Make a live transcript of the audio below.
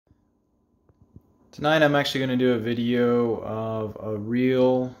Tonight I'm actually going to do a video of a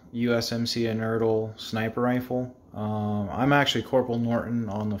real USMC Unertl sniper rifle. I'm actually Corporal Norton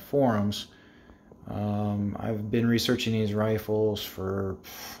on the forums. I've been researching these rifles for,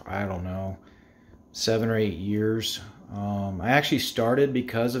 I don't know, 7 or 8 years. I actually started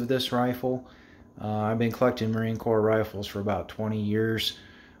because of this rifle. I've been collecting Marine Corps rifles for about 20 years.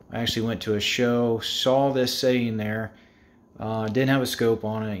 I actually went to a show, saw this sitting there. Didn't have a scope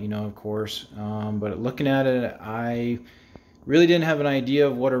on it, of course. But looking at it, I really didn't have an idea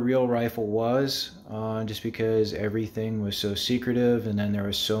of what a real rifle was, just because everything was so secretive, and then there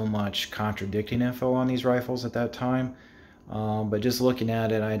was so much contradicting info on these rifles at that time. But just looking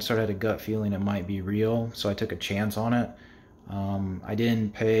at it, I sort of had a gut feeling it might be real, so I took a chance on it. I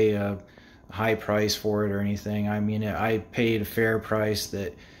didn't pay a high price for it or anything. I mean, I paid a fair price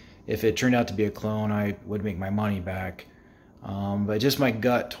that if it turned out to be a clone, I would make my money back. But just my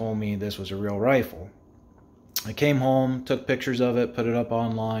gut told me this was a real rifle. I came home, took pictures of it, put it up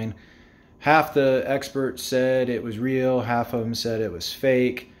online. Half the experts said it was real, half of them said it was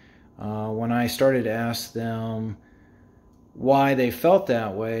fake. When I started to ask them why they felt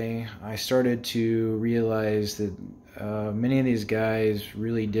that way, I started to realize that many of these guys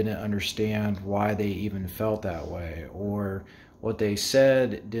really didn't understand why they even felt that way, or what they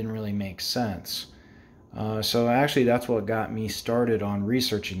said didn't really make sense. So actually that's what got me started on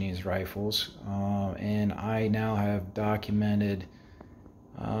researching these rifles, and I now have documented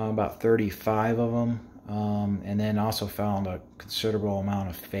about 35 of them, and then also found a considerable amount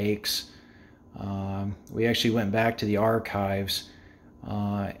of fakes. We actually went back to the archives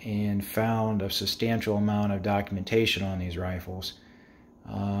and found a substantial amount of documentation on these rifles.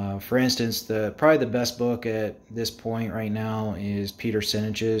 For instance, probably the best book at this point right now is Peter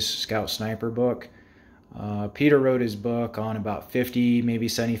Sinich's Scout Sniper book. Peter wrote his book on about 50, maybe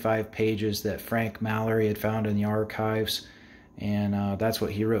 75 pages that Frank Mallory had found in the archives, and that's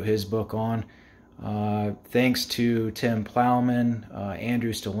what he wrote his book on. Thanks to Tim Plowman,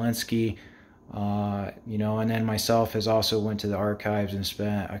 Andrew Stalinsky, and then myself has also went to the archives and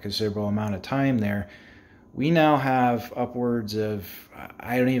spent a considerable amount of time there. We now have upwards of,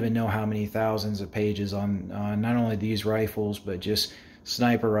 I don't even know how many thousands of pages on not only these rifles, but just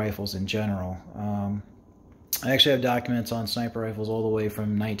sniper rifles in general. I actually have documents on sniper rifles all the way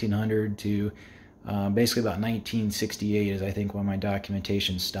from 1900 to basically about 1968 is, I think, when my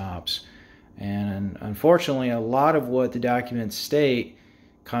documentation stops. And unfortunately, a lot of what the documents state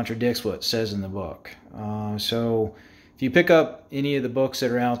contradicts what it says in the book. So if you pick up any of the books that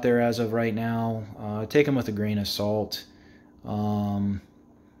are out there as of right now, take them with a grain of salt. I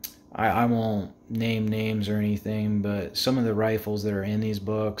won't name names or anything, but some of the rifles that are in these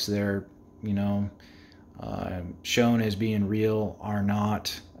books, they're, shown as being real are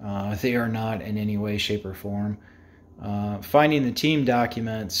not. They are not in any way, shape, or form. Finding the team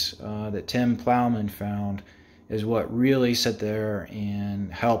documents that Tim Plowman found is what really sat there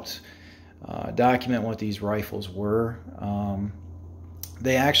and helped document what these rifles were.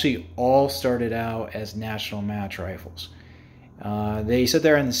 They actually all started out as national match rifles. They sit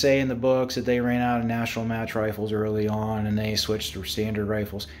there and say in the books that they ran out of national match rifles early on and they switched to standard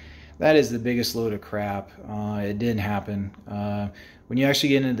rifles. That is the biggest load of crap. It didn't happen. When you actually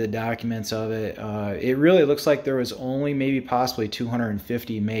get into the documents of it, it really looks like there was only maybe possibly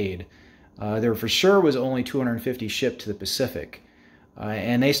 250 made. There for sure was only 250 shipped to the Pacific.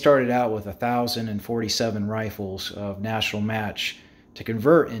 And they started out with 1,047 rifles of national match to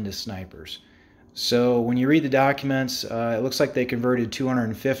convert into snipers. So when you read the documents, it looks like they converted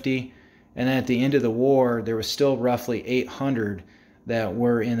 250. And then at the end of the war, there was still roughly 800 that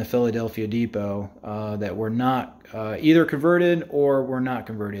were in the Philadelphia depot that were not either converted or were not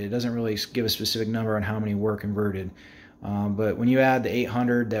converted. It doesn't really give a specific number on how many were converted. But when you add the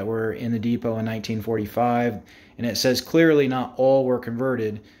 800 that were in the depot in 1945, and it says clearly not all were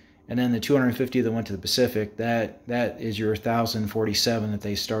converted, and then the 250 that went to the Pacific, that is your 1,047 that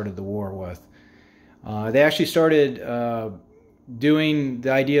they started the war with. They actually started doing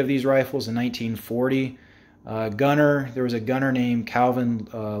the idea of these rifles in 1940. There was a gunner named Calvin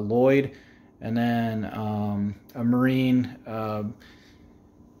Lloyd, and then a Marine by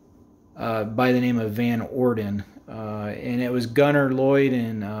the name of Van Orden. And it was Gunner Lloyd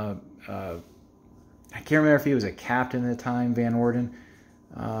and I can't remember if he was a captain at the time, Van Orden.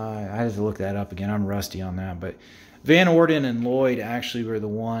 I had to look that up again. I'm rusty on that. But Van Orden and Lloyd actually were the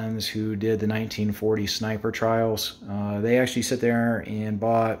ones who did the 1940 sniper trials. They actually sat there and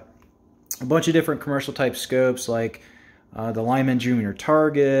bought a bunch of different commercial type scopes, like the Lyman Junior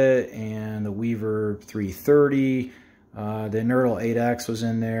Target and the Weaver 330. The Unertl 8X was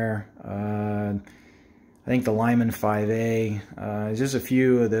in there. think the Lyman 5A, just a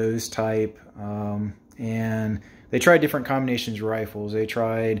few of those type. And they tried different combinations of rifles. They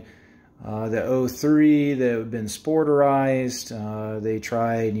tried the 03 that had been sporterized. They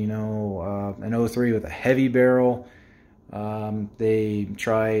tried, you know, an 03 with a heavy barrel. They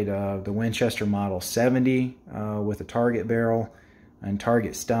tried the Winchester Model 70 with a target barrel and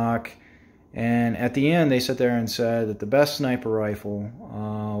target stock. And at the end, they sat there and said that the best sniper rifle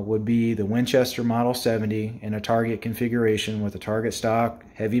would be the Winchester Model 70 in a target configuration with a target stock,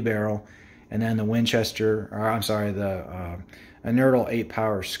 heavy barrel, and then the Winchester, or I'm sorry, the Unertl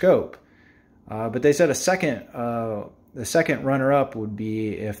 8-power scope. But they said the second runner-up would be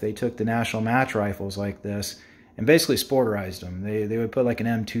if they took the national match rifles like this and basically sporterized them. They would put like an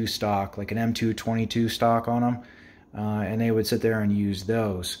M2 stock, like an M222 stock on them, and they would sit there and use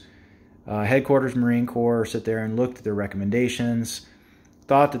those. Headquarters Marine Corps sit there and looked at their recommendations,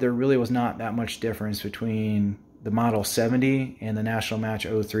 thought that there really was not that much difference between the Model 70 and the National Match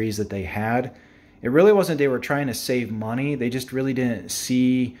 03s that they had. It really wasn't they were trying to save money. They just really didn't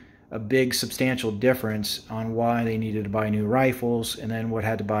see a big substantial difference on why they needed to buy new rifles and then what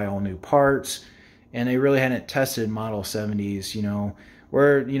had to buy all new parts. And they really hadn't tested Model 70s, you know,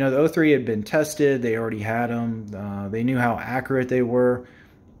 where, you know, the 03 had been tested. They already had them. They knew how accurate they were.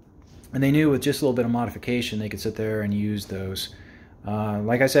 And they knew with just a little bit of modification, they could sit there and use those.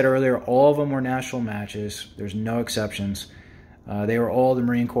 Like I said earlier, all of them were national matches. There's no exceptions. They were all the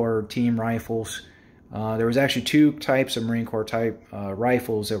Marine Corps team rifles. There was actually two types of Marine Corps type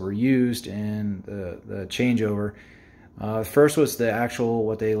rifles that were used in the changeover. First was the actual,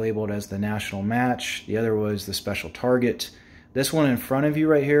 what they labeled as the national match. The other was the special target. This one in front of you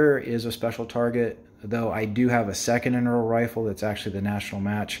right here is a special target, though I do have a second Unertl rifle that's actually the national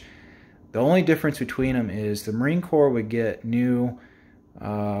match. The only difference between them is the Marine Corps would get new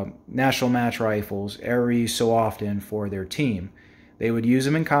national match rifles every so often for their team. They would use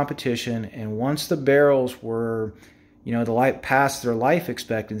them in competition, and once the barrels were, you know, past their life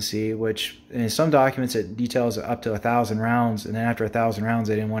expectancy, which in some documents it details up to 1,000 rounds, and then after 1,000 rounds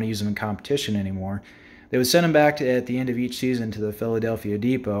they didn't want to use them in competition anymore, they would send them back at the end of each season to the Philadelphia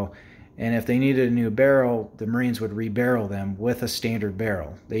depot. And if they needed a new barrel, the Marines would rebarrel them with a standard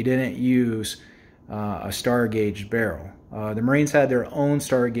barrel. They didn't use a star gauge barrel. The Marines had their own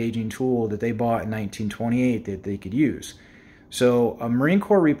star gauging tool that they bought in 1928 that they could use. So a Marine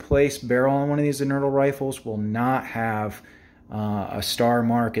Corps replaced barrel on one of these Unertl rifles will not have a star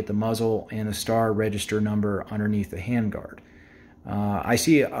mark at the muzzle and a star register number underneath the handguard. I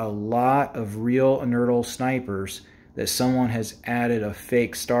see a lot of real Unertl snipers that someone has added a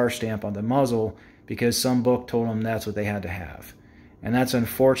fake star stamp on the muzzle because some book told them that's what they had to have. And that's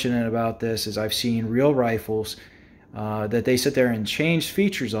unfortunate about this, is I've seen real rifles that they sit there and change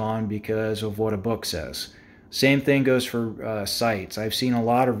features on because of what a book says. Same thing goes for sights. I've seen a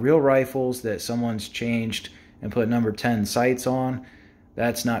lot of real rifles that someone's changed and put number 10 sights on.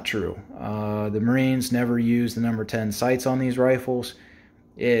 That's not true. The Marines never used the number 10 sights on these rifles.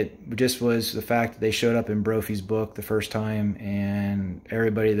 It just was the fact that they showed up in Brophy's book the first time, and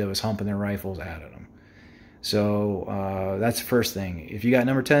everybody that was humping their rifles added them. So that's the first thing. If you got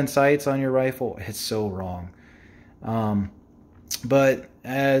number 10 sights on your rifle, it's so wrong. But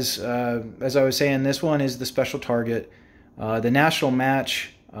as I was saying, this one is the special target. The national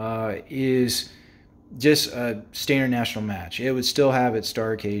match is just a standard national match. It would still have its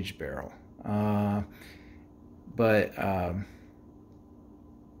star gauge barrel.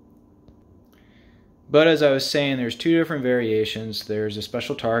 But as I was saying, there's two different variations. There's a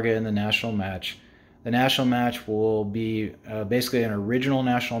special target and the national match. The national match will be basically an original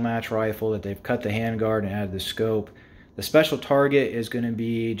national match rifle that they've cut the handguard and added the scope. The special target is going to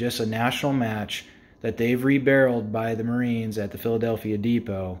be just a national match that they've rebarreled by the Marines at the Philadelphia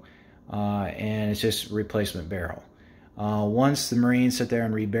depot, and it's just a replacement barrel. Once the Marines sit there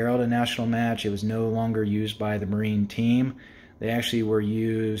and rebarreled a national match, it was no longer used by the Marine team. They actually were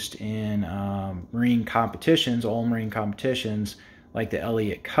used in Marine competitions, all Marine competitions, like the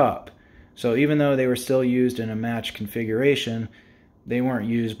Elliott Cup. So even though they were still used in a match configuration, they weren't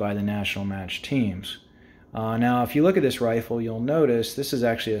used by the national match teams. Now, if you look at this rifle, you'll notice this is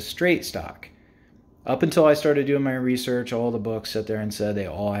actually a straight stock. Up until I started doing my research, all the books sat there and said they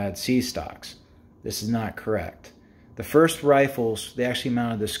all had C stocks. This is not correct. The first rifles, they actually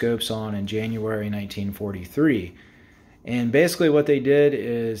mounted the scopes on in January 1943. And basically what they did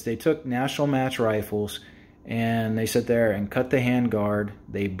is they took national match rifles and they sit there and cut the handguard,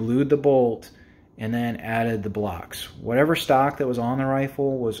 they blued the bolt, and then added the blocks. Whatever stock that was on the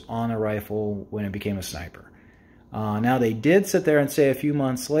rifle when it became a sniper. Now they did sit there and say a few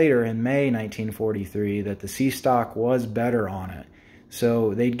months later in May 1943 that the C stock was better on it.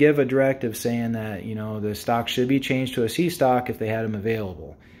 So they'd give a directive saying that, you know, the stock should be changed to a C stock if they had them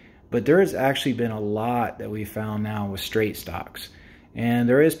available. But there has actually been a lot that we found now with straight stocks. And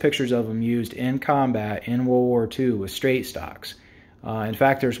there is pictures of them used in combat in World War II with straight stocks. In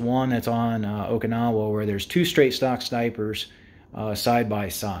fact, there's one that's on Okinawa where there's two straight stock snipers side by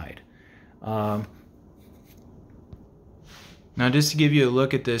side. Now, just to give you a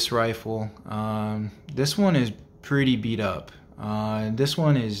look at this rifle, this one is pretty beat up. This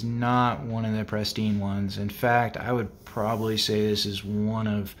one is not one of the pristine ones. In fact, I would probably say this is one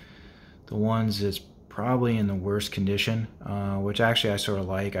of the ones that's probably in the worst condition, which actually I sort of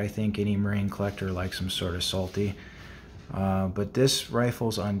like. I think any Marine collector likes them sort of salty. But this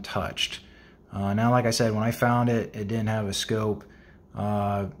rifle's untouched. Now, like I said, when I found it, it didn't have a scope.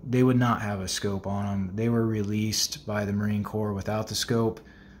 They would not have a scope on them. They were released by the Marine Corps without the scope.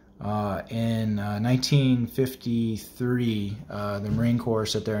 In 1953, the Marine Corps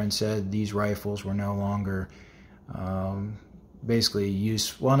sat there and said these rifles were no longer basically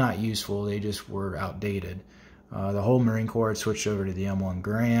not useful, they just were outdated. The whole Marine Corps had switched over to the M1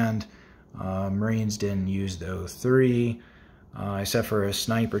 Grand. Marines didn't use the 03, except for his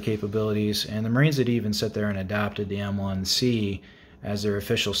sniper capabilities, and the Marines had even sat there and adopted the M1C as their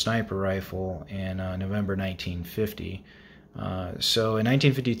official sniper rifle in November 1950. So in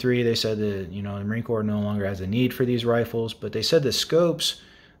 1953 they said that, you know, the Marine Corps no longer has a need for these rifles, but they said the scopes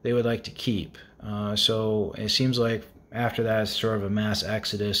they would like to keep. So it seems like after that it's sort of a mass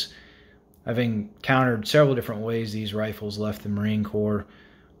exodus. I've encountered several different ways these rifles left the Marine Corps.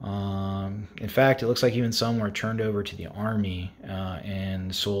 In fact, it looks like even some were turned over to the Army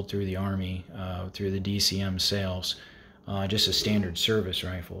and sold through the Army through the DCM sales, just as standard service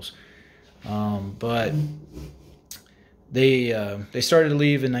rifles. But they started to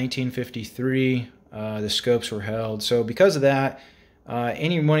leave in 1953. The scopes were held. So because of that,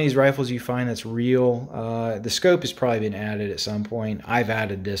 any one of these rifles you find that's real, the scope has probably been added at some point. I've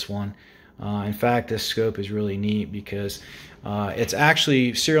added this one. In fact, this scope is really neat because it's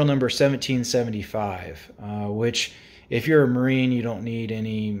actually serial number 1775, which if you're a Marine, you don't need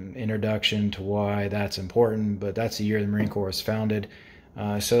any introduction to why that's important, but that's the year the Marine Corps was founded.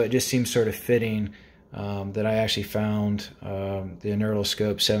 So it just seems sort of fitting that I actually found the Unertl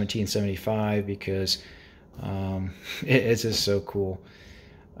scope 1775 because it's just so cool.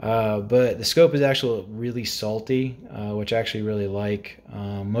 But the scope is actually really salty, which I actually really like.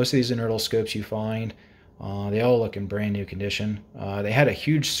 Most of these Unertl scopes you find, they all look in brand new condition. They had a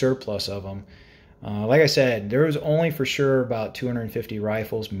huge surplus of them. Like I said, there was only for sure about 250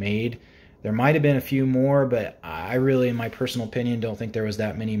 rifles made. There might have been a few more, but I really, in my personal opinion, don't think there was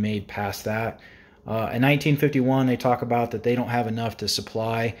that many made past that. In 1951, they talk about that they don't have enough to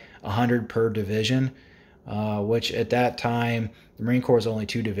supply 100 per division, which at that time, the Marine Corps is only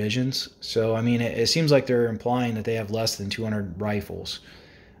 2 divisions. So, I mean, it seems like they're implying that they have less than 200 rifles,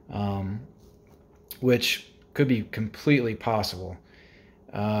 which could be completely possible.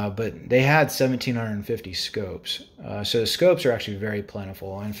 But they had 1,750 scopes. So the scopes are actually very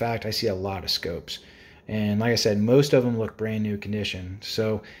plentiful. In fact, I see a lot of scopes. And like I said, most of them look brand new condition.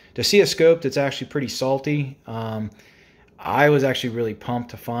 So to see a scope that's actually pretty salty, I was actually really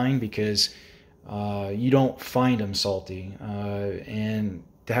pumped to find because you don't find them salty. And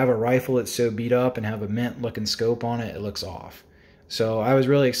to have a rifle that's so beat up and have a mint looking scope on it, it looks off. So I was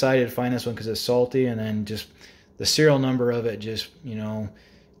really excited to find this one because it's salty, and then just the serial number of it just, you know,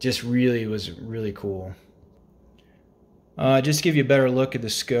 just really was really cool. Just to give you a better look at the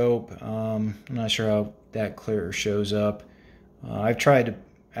scope, I'm not sure how that clear shows up. I've tried to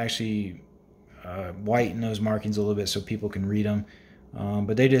actually whiten those markings a little bit so people can read them.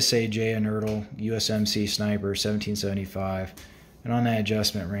 But they just say J. Unertl, USMC Sniper, 1775. And on that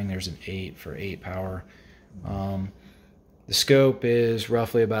adjustment ring, there's an 8 for 8 power. The scope is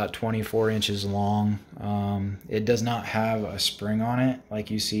roughly about 24 inches long. It does not have a spring on it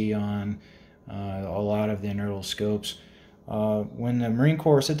like you see on a lot of the Unertl scopes. When the Marine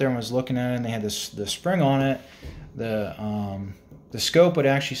Corps sit there and was looking at it and they had the spring on it, the scope would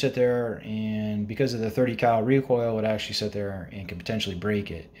actually sit there, and because of the 30 cal recoil, would actually sit there and could potentially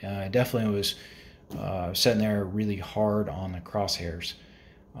break it. It definitely was sitting there really hard on the crosshairs.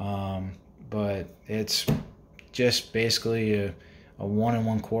 But it's just basically a 1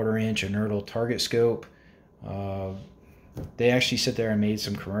 1/4 inch Unertl target scope. They actually sit there and made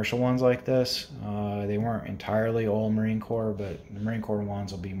some commercial ones like this. They weren't entirely all Marine Corps, but the Marine Corps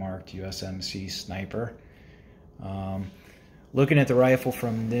ones will be marked USMC Sniper. Looking at the rifle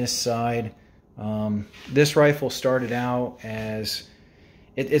from this side, This rifle started out as,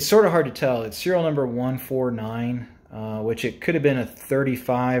 it's sort of hard to tell. It's serial number 149, which it could have been a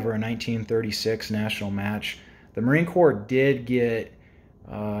 35 or a 1936 national match. The Marine Corps did get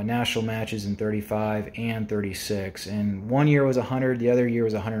national matches in 35 and 36, and one year was 100, the other year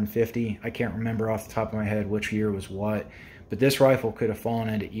was 150. I can't remember off the top of my head which year was what, but this rifle could have fallen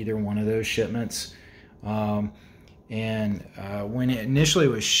into either one of those shipments. When it initially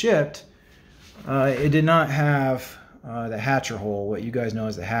was shipped, it did not have the hatcher hole, what you guys know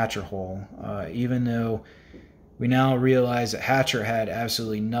as the hatcher hole, even though we now realize that hatcher had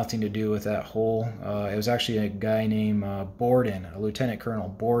absolutely nothing to do with that hole. It was actually a guy named Borden, a Lieutenant Colonel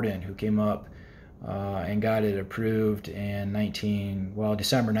Borden, who came up and got it approved in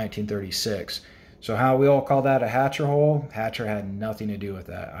December 1936. So how we all call that a hatcher hole, hatcher had nothing to do with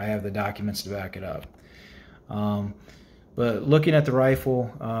that. I have the documents to back it up. But looking at the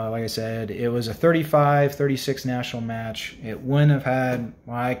rifle, like I said, it was a 35-36 national match. It wouldn't have had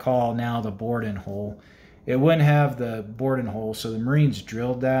what I call now the Borden hole. It wouldn't have the Borden hole, so the Marines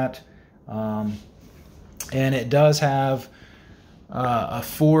drilled that. And it does have a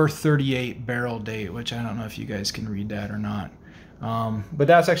 438 barrel date, which I don't know if you guys can read that or not. But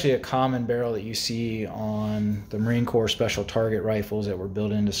that's actually a common barrel that you see on the Marine Corps special target rifles that were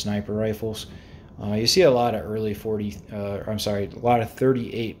built into sniper rifles. You see a lot of a lot of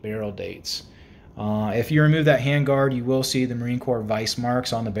 38 barrel dates. If you remove that handguard, you will see the Marine Corps vice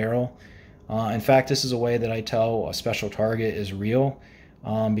marks on the barrel. In fact, this is a way that I tell a special target is real,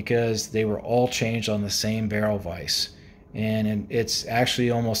 because they were all changed on the same barrel vise. And it's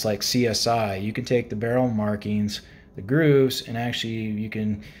actually almost like CSI. You can take the barrel markings, the grooves, and actually you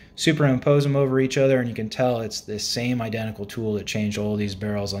can superimpose them over each other, and you can tell it's the same identical tool that changed all these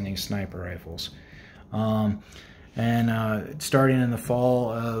barrels on these sniper rifles. Starting in the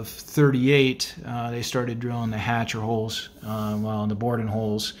fall of 38, they started drilling the hatcher holes, the Borden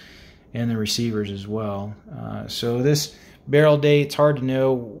holes, and the receivers as well. So this barrel date, it's hard to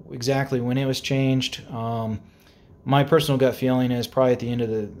know exactly when it was changed. My personal gut feeling is probably at the end of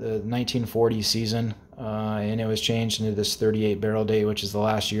the 1940 season, and it was changed into this 38 barrel date, which is the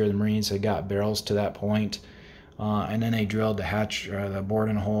last year the Marines had got barrels to that point. And then they drilled the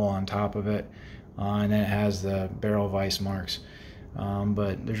Borden hole on top of it, and then it has the barrel vise marks.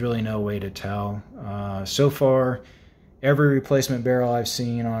 But there's really no way to tell. So far, every replacement barrel I've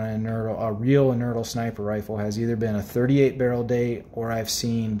seen on a real Unertl sniper rifle has either been a 38 barrel date, or I've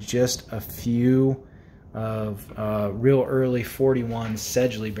seen just a few of real early 41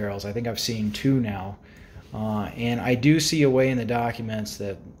 Sedgley barrels. I think I've seen 2 now. And I do see a way in the documents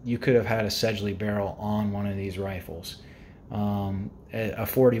that you could have had a Sedgley barrel on one of these rifles, a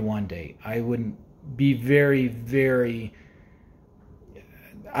 41 date. I wouldn't be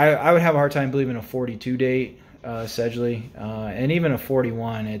I would have a hard time believing a 42 date Sedgley, and even a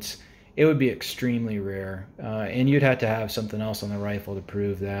 41, it would be extremely rare, and you'd have to have something else on the rifle to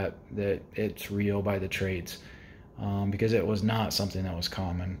prove that it's real by the traits, because it was not something that was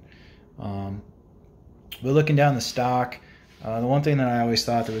common. But looking down the stock, the one thing that I always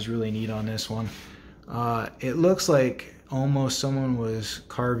thought that was really neat on this one, it looks like almost someone was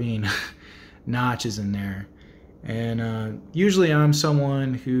carving notches in there. And usually I'm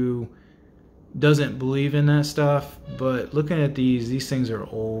someone who doesn't believe in that stuff, but looking at these things are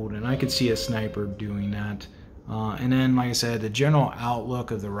old, and I could see a sniper doing that. And then, like I said, the general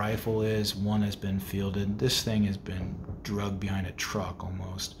outlook of the rifle is one that's been fielded. This thing has been drugged behind a truck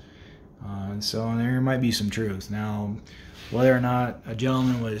almost. So there might be some truth. Now, whether or not a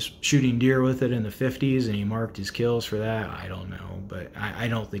gentleman was shooting deer with it in the 50s and he marked his kills for that, I don't know, but I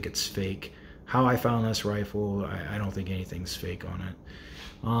don't think it's fake. How I found this rifle, I don't think anything's fake on it.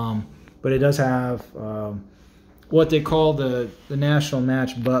 But it does have what they call the national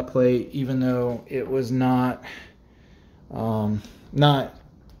match butt plate, even though it was not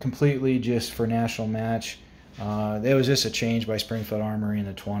completely just for national match. It was just a change by Springfield Armory in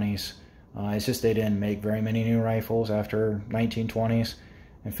the 20s. It's just they didn't make very many new rifles after 1920s.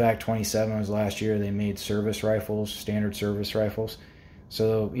 In fact, 27 was last year they made service rifles, standard service rifles.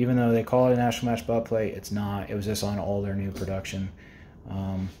 So even though they call it a national match butt plate, it's not. It was just on all their new production.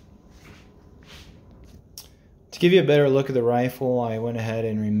 To give you a better look at the rifle, I went ahead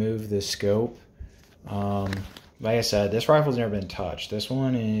and removed the scope. Like I said, this rifle's never been touched. This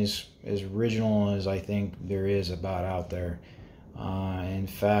one is as original as I think there is about out there. In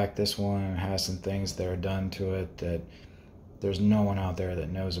fact, this one has some things that are done to it that there's no one out there that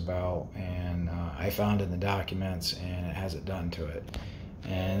knows about, and I found in the documents, and it has it done to it.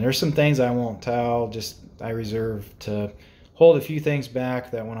 And there's some things I won't tell, just I reserve to hold a few things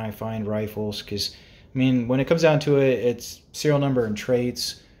back that when I find rifles, because I mean, when it comes down to it, it's serial number and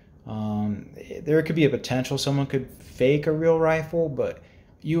traits. There could be a potential someone could fake a real rifle, but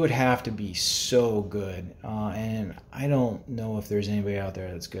you would have to be so good, and I don't know if there's anybody out there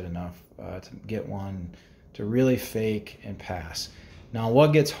that's good enough to get one to really fake and pass. Now,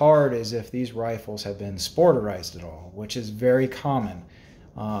 what gets hard is if these rifles have been sporterized at all, which is very common.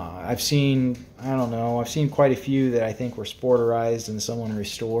 I've seen quite a few that I think were sporterized and someone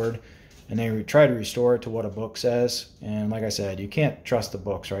restored, and they try to restore it to what a book says. And like I said, you can't trust the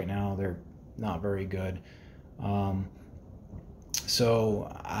books right now. They're not very good. So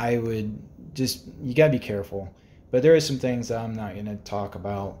I would you gotta be careful. But there is some things that I'm not gonna talk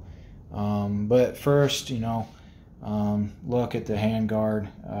about. But first, look at the handguard.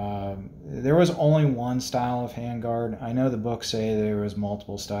 There was only one style of handguard. I know the books say there was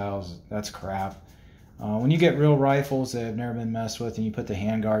multiple styles. That's crap. When you get real rifles that have never been messed with and you put the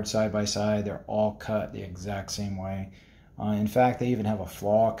handguard side by side, they're all cut the exact same way. In fact, they even have a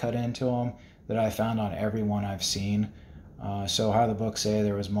flaw cut into them that I found on every one I've seen. So how the books say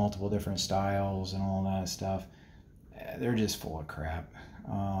there was multiple different styles and all that stuff, they're just full of crap.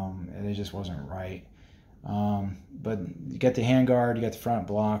 It just wasn't right. But you get the handguard, you get the front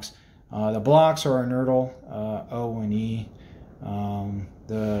blocks. The blocks are Unertl, O and E.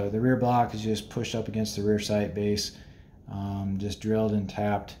 The rear block is just pushed up against the rear sight base, just drilled and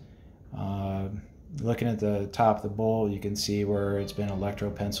tapped. Looking at the top of the bolt, you can see where it's been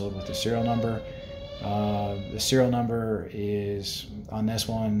electro-penciled with the serial number. The serial number is on this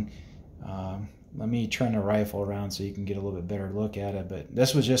one. Let me turn the rifle around so you can get a little bit better look at it. But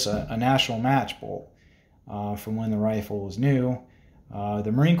this was just a national match bolt from when the rifle was new.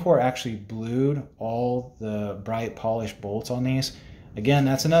 The Marine Corps actually blued all the bright polished bolts on these. Again,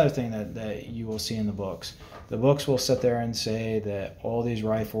 that's another thing that you will see in the books. The books will sit there and say that all these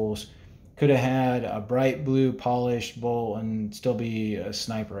rifles could have had a bright blue polished bolt and still be a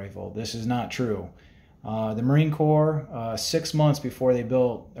sniper rifle. This is not true. The Marine Corps, 6 months before they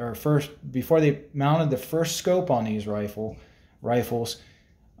before they mounted the first scope on these rifles,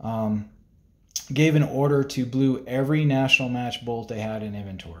 gave an order to blue every national match bolt they had in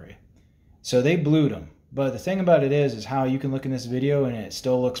inventory. So they blued them. But the thing about it is how you can look in this video and it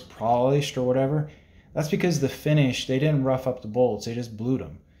still looks polished or whatever. That's because the finish, they didn't rough up the bolts, they just blued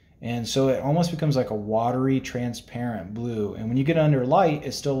them. And so it almost becomes like a watery, transparent blue. And when you get it under light,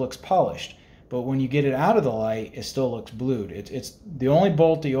 it still looks polished. But when you get it out of the light, it still looks blued. It's the only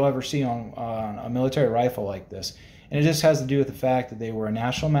bolt that you'll ever see on a military rifle like this. And it just has to do with the fact that they were a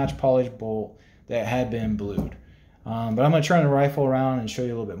national match polished bolt that had been blued. But I'm going to turn the rifle around and show you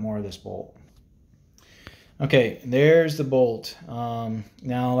a little bit more of this bolt. Okay, there's the bolt.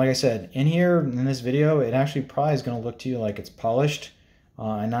 Now, like I said, in here, in this video, it actually probably is going to look to you like it's polished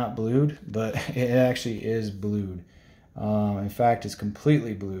and not blued, but it actually is blued. In fact, it's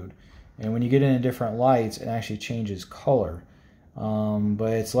completely blued. And when you get into different lights, it actually changes color.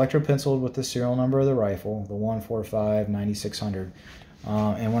 But it's electro-penciled with the serial number of the rifle, the 145-9600.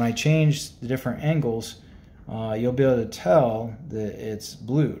 And when I change the different angles, you'll be able to tell that it's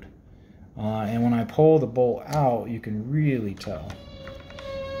blued. And when I pull the bolt out, you can really tell.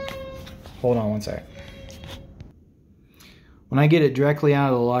 Hold on one sec. When I get it directly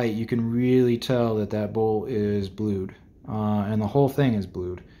out of the light, you can really tell that that bolt is blued. And the whole thing is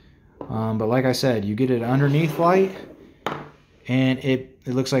blued. But like I said, you get it underneath light, and it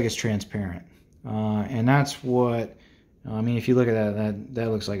looks like it's transparent. And that's what, I mean, if you look at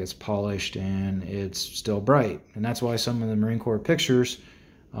that looks like it's polished and it's still bright. And that's why some of the Marine Corps pictures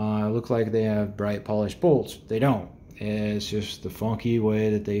look like they have bright polished bolts. They don't. It's just the funky way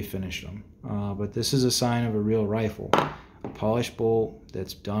that they finished them. But this is a sign of a real rifle. A polished bolt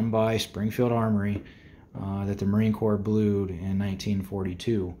that's done by Springfield Armory that the Marine Corps blued in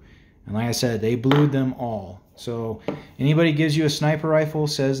 1942. And like I said, they blued them all. So anybody gives you a sniper rifle,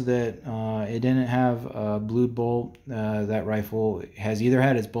 says that it didn't have a blued bolt, that rifle has either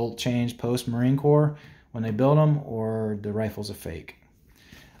had its bolt changed post-Marine Corps when they built them, or the rifle's a fake.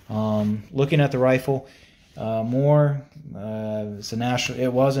 Looking at the rifle, it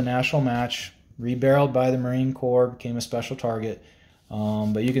was a national match, rebarreled by the Marine Corps, became a special target.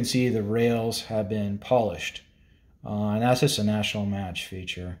 But you can see the rails have been polished. And that's just a national match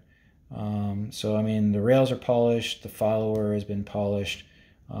feature. So I mean, the rails are polished, the follower has been polished,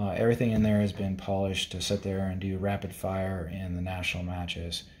 everything in there has been polished to sit there and do rapid fire in the national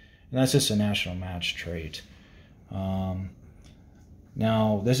matches. And that's just a national match trait.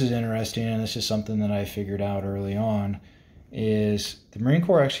 Now, this is interesting, and this is something that I figured out early on. is the Marine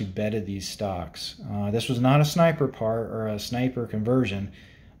Corps actually bedded these stocks. This was not a sniper part or a sniper conversion.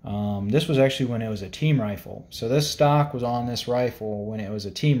 This was actually when it was a team rifle. So this stock was on this rifle when it was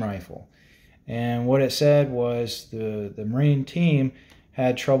a team rifle. And what it said was the Marine team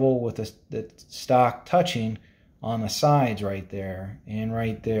had trouble with the stock touching on the sides right there and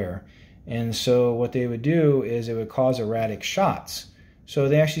right there. And so what they would do is it would cause erratic shots. So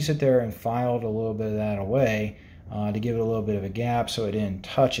they actually sit there and filed a little bit of that away to give it a little bit of a gap so it didn't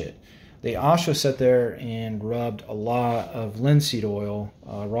touch it. They also sat there and rubbed a lot of linseed oil,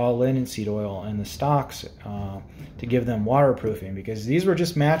 raw linseed oil, in the stocks to give them waterproofing, because these were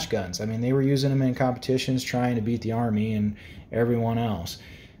just match guns. I mean, they were using them in competitions trying to beat the Army and everyone else.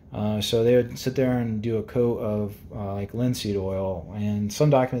 So they would sit there and do a coat of like linseed oil, and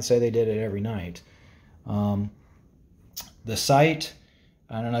some documents say they did it every night. The sight,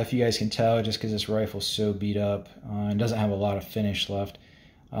 I don't know if you guys can tell just because this rifle's so beat up and doesn't have a lot of finish left.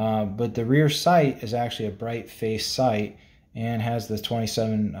 But the rear sight is actually a bright face sight and has the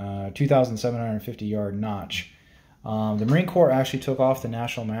 2,750 yard notch. The Marine Corps actually took off the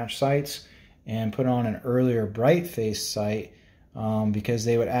national match sights and put on an earlier bright face sight because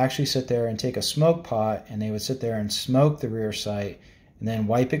they would actually sit there and take a smoke pot and they would sit there and smoke the rear sight and then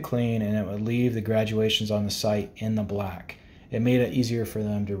wipe it clean, and it would leave the graduations on the sight in the black. It made it easier for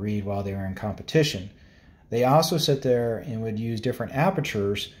them to read while they were in competition. They also sit there and would use different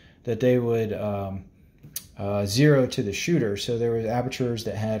apertures that they would zero to the shooter. So there were apertures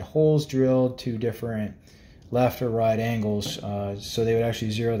that had holes drilled to different left or right angles. So they would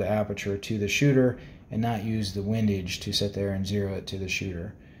actually zero the aperture to the shooter and not use the windage to sit there and zero it to the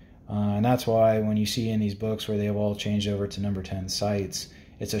shooter. And that's why when you see in these books where they've all changed over to number 10 sights,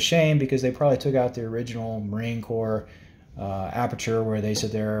 it's a shame because they probably took out the original Marine Corps aperture where they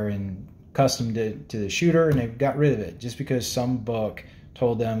sit there and customed it to the shooter, and they got rid of it just because some book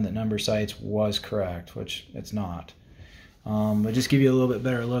told them that number sights was correct, which it's not. But just give you a little bit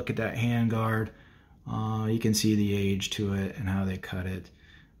better look at that handguard. You can see the age to it and how they cut it.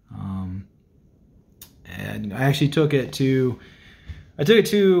 And I actually took it to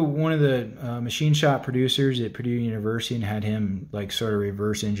one of the machine shop producers at Purdue University and had him like sort of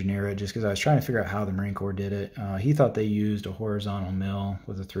reverse engineer it just because I was trying to figure out how the Marine Corps did it. He thought they used a horizontal mill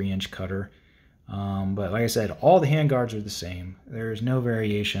with a 3-inch cutter. But like I said, all the handguards are the same. There's no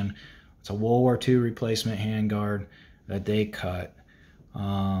variation. It's a World War II replacement handguard that they cut.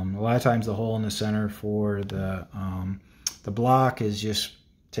 A lot of times the hole in the center for the block is just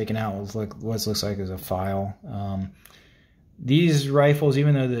taken out what looks like as a file. These rifles,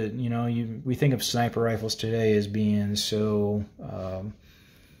 even though we think of sniper rifles today as being so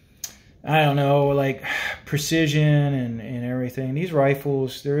I don't know, like precision and everything, these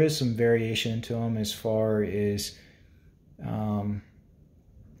rifles, there is some variation to them as far as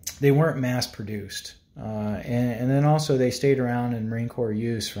they weren't mass produced, and then also they stayed around in Marine Corps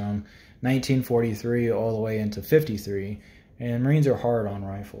use from 1943 all the way into 53, and Marines are hard on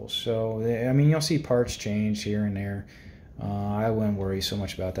rifles, so I mean, you'll see parts change here and there. I wouldn't worry so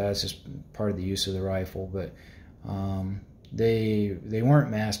much about that. It's just part of the use of the rifle, but they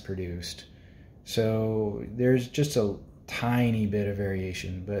weren't mass produced. So there's just a tiny bit of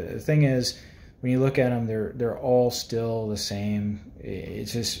variation. But the thing is, when you look at them, they're all still the same. It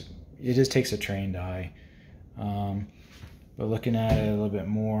just takes a trained eye. But looking at it a little bit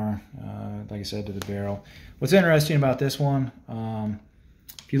more, like I said, to the barrel. What's interesting about this one,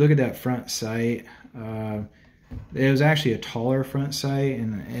 if you look at that front sight, it was actually a taller front sight,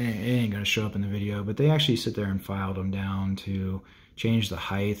 and it ain't going to show up in the video, but they actually sit there and filed them down to change the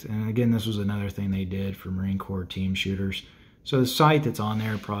height. And again, this was another thing they did for Marine Corps team shooters. So the sight that's on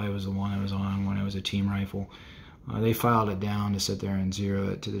there probably was the one that was on when it was a team rifle. They filed it down to sit there and zero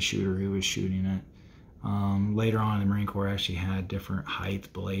it to the shooter who was shooting it. Later on, the Marine Corps actually had different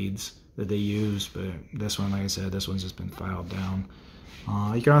height blades that they used, but this one, like I said, this one's just been filed down.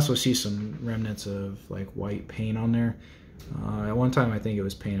 You can also see some remnants of like white paint on there. At one time I think it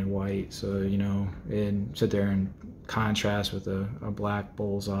was painted white, so it'd sit there and contrast with a black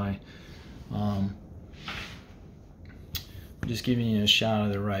bullseye. Just giving you a shot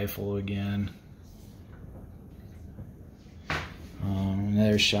of the rifle again.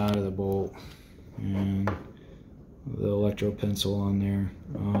 Another shot of the bolt and the electro pencil on there.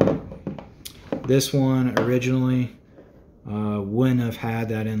 This one originally wouldn't have had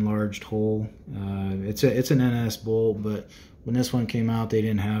that enlarged hole. It's an NS bolt, but when this one came out, they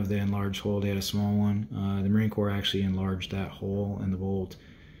didn't have the enlarged hole. They had a small one. The Marine Corps actually enlarged that hole in the bolt.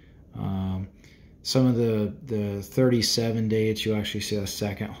 Some of the 37 dates, you actually see a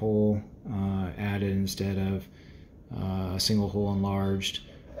second hole added instead of single hole enlarged.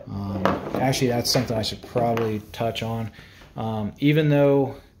 Actually, that's something I should probably touch on. Even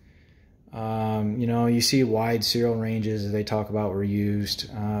though, you know, you see wide serial ranges that they talk about were used.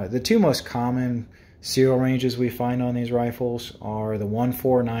 The two most common serial ranges we find on these rifles are the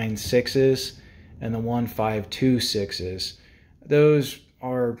 1496s and the 1526s. Those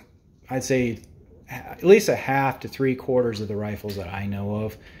are, I'd say, at least a half to 3/4 of the rifles that I know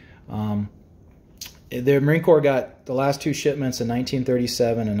of. The Marine Corps got the last two shipments in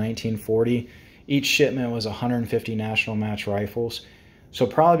 1937 and 1940. Each shipment was 150 national match rifles. So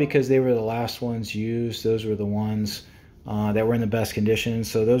probably because they were the last ones used, those were the ones that were in the best condition.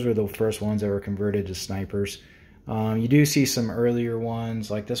 So those were the first ones that were converted to snipers. You do see some earlier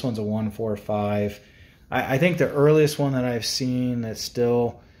ones, like this one's a 145. I think the earliest one that I've seen that's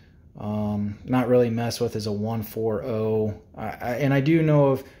still not really messed with is a 140. And I do know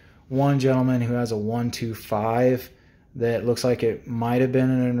of one gentleman who has a 125 that looks like it might have been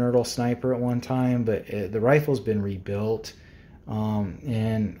an Unertl sniper at one time, but the rifle's been rebuilt.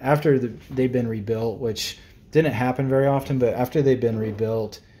 And after they've been rebuilt, which didn't happen very often, but after they've been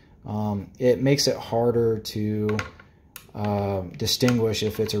rebuilt, it makes it harder to distinguish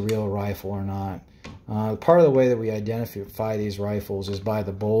if it's a real rifle or not. Part of the way that we identify these rifles is by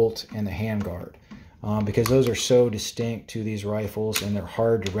the bolt and the handguard, because those are so distinct to these rifles and they're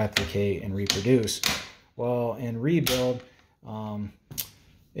hard to replicate and reproduce. Well, in rebuild,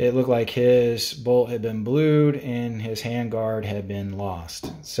 it looked like his bolt had been blued and his handguard had been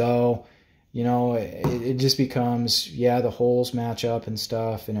lost. So, you know, it just becomes, yeah, the holes match up and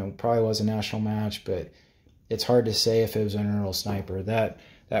stuff, and it probably was a national match, but it's hard to say if it was an Unertl sniper. That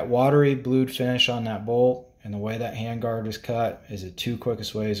watery blued finish on that bolt and the way that handguard is cut is the two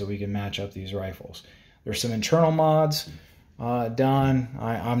quickest ways that we can match up these rifles. There's some internal mods done.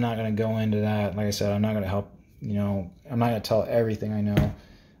 I'm not going to go into that. Like I said, I'm not going to help, you know, I'm not going to tell everything I know.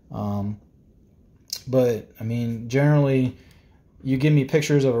 But, I mean, generally, you give me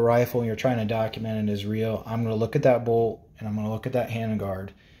pictures of a rifle and you're trying to document it as real, I'm going to look at that bolt and I'm going to look at that handguard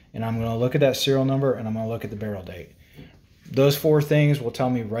and I'm going to look at that serial number and I'm going to look at the barrel date. Those four things will tell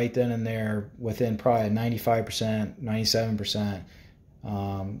me right then and there, within probably 95%, 97%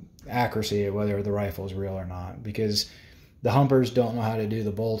 accuracy of whether the rifle is real or not. Because the humpers don't know how to do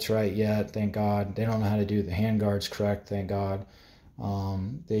the bolts right yet, thank God. They don't know how to do the handguards correct, thank God.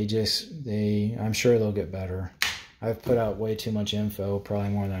 I'm sure they'll get better. I've put out way too much info, probably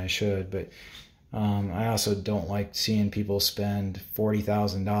more than I should, but I also don't like seeing people spend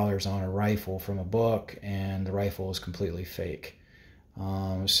 $40,000 on a rifle from a book and the rifle is completely fake.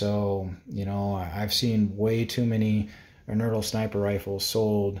 So, you know, I've seen way too many Unertl sniper rifles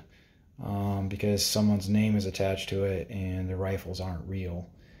sold because someone's name is attached to it and the rifles aren't real,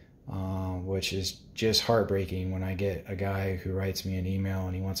 which is just heartbreaking when I get a guy who writes me an email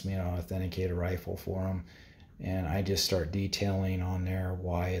and he wants me to authenticate a rifle for him. And I just start detailing on there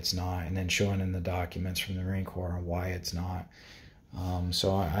why it's not, and then showing in the documents from the Marine Corps why it's not.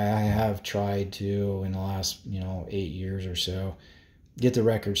 So I have tried to, in the last 8 years or so, get the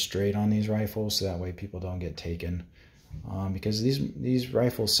record straight on these rifles, so that way people don't get taken. Because these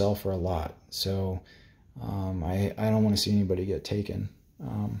rifles sell for a lot, so I don't want to see anybody get taken.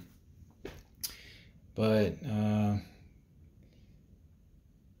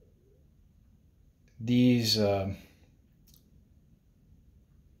 These have,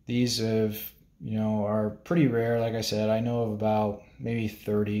 are pretty rare. Like I said, I know of about maybe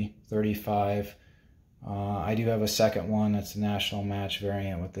 30, 35. I do have a second one that's a national match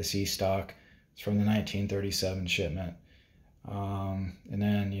variant with the C stock. It's from the 1937 shipment. And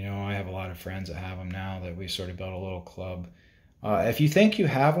then, I have a lot of friends that have them now that we've sort of built a little club. If you think you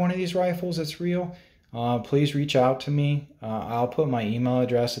have one of these rifles that's real, please reach out to me. I'll put my email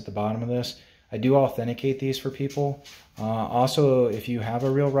address at the bottom of this. I do authenticate these for people. Also, if you have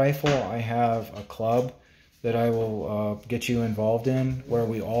a real rifle, I have a club that I will get you involved in where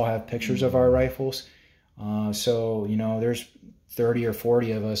we all have pictures of our rifles. So, there's 30 or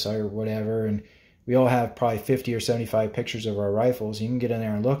 40 of us or whatever, and we all have probably 50 or 75 pictures of our rifles. You can get in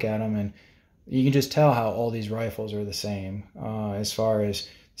there and look at them, and you can just tell how all these rifles are the same. As far as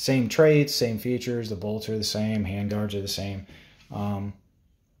same traits, same features, the bolts are the same, handguards are the same.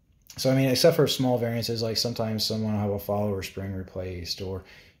 So, I mean, except for small variances, like sometimes someone will have a follower spring replaced, or,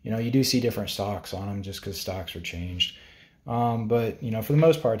 you do see different stocks on them just because stocks are changed. But, for the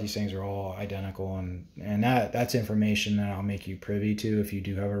most part, these things are all identical, and that's information that I'll make you privy to if you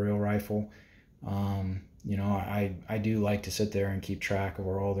do have a real rifle. I do like to sit there and keep track of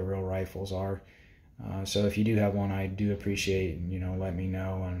where all the real rifles are. So if you do have one, I do appreciate, let me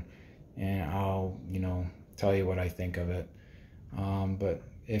know, and I'll, tell you what I think of it. But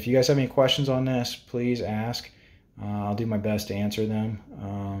if you guys have any questions on this, please ask. I'll do my best to answer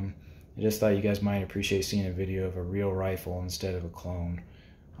them. I just thought you guys might appreciate seeing a video of a real rifle instead of a clone.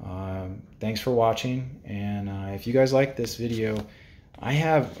 Thanks for watching, and if you guys like this video, I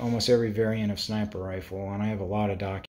have almost every variant of sniper rifle, and I have a lot of documents.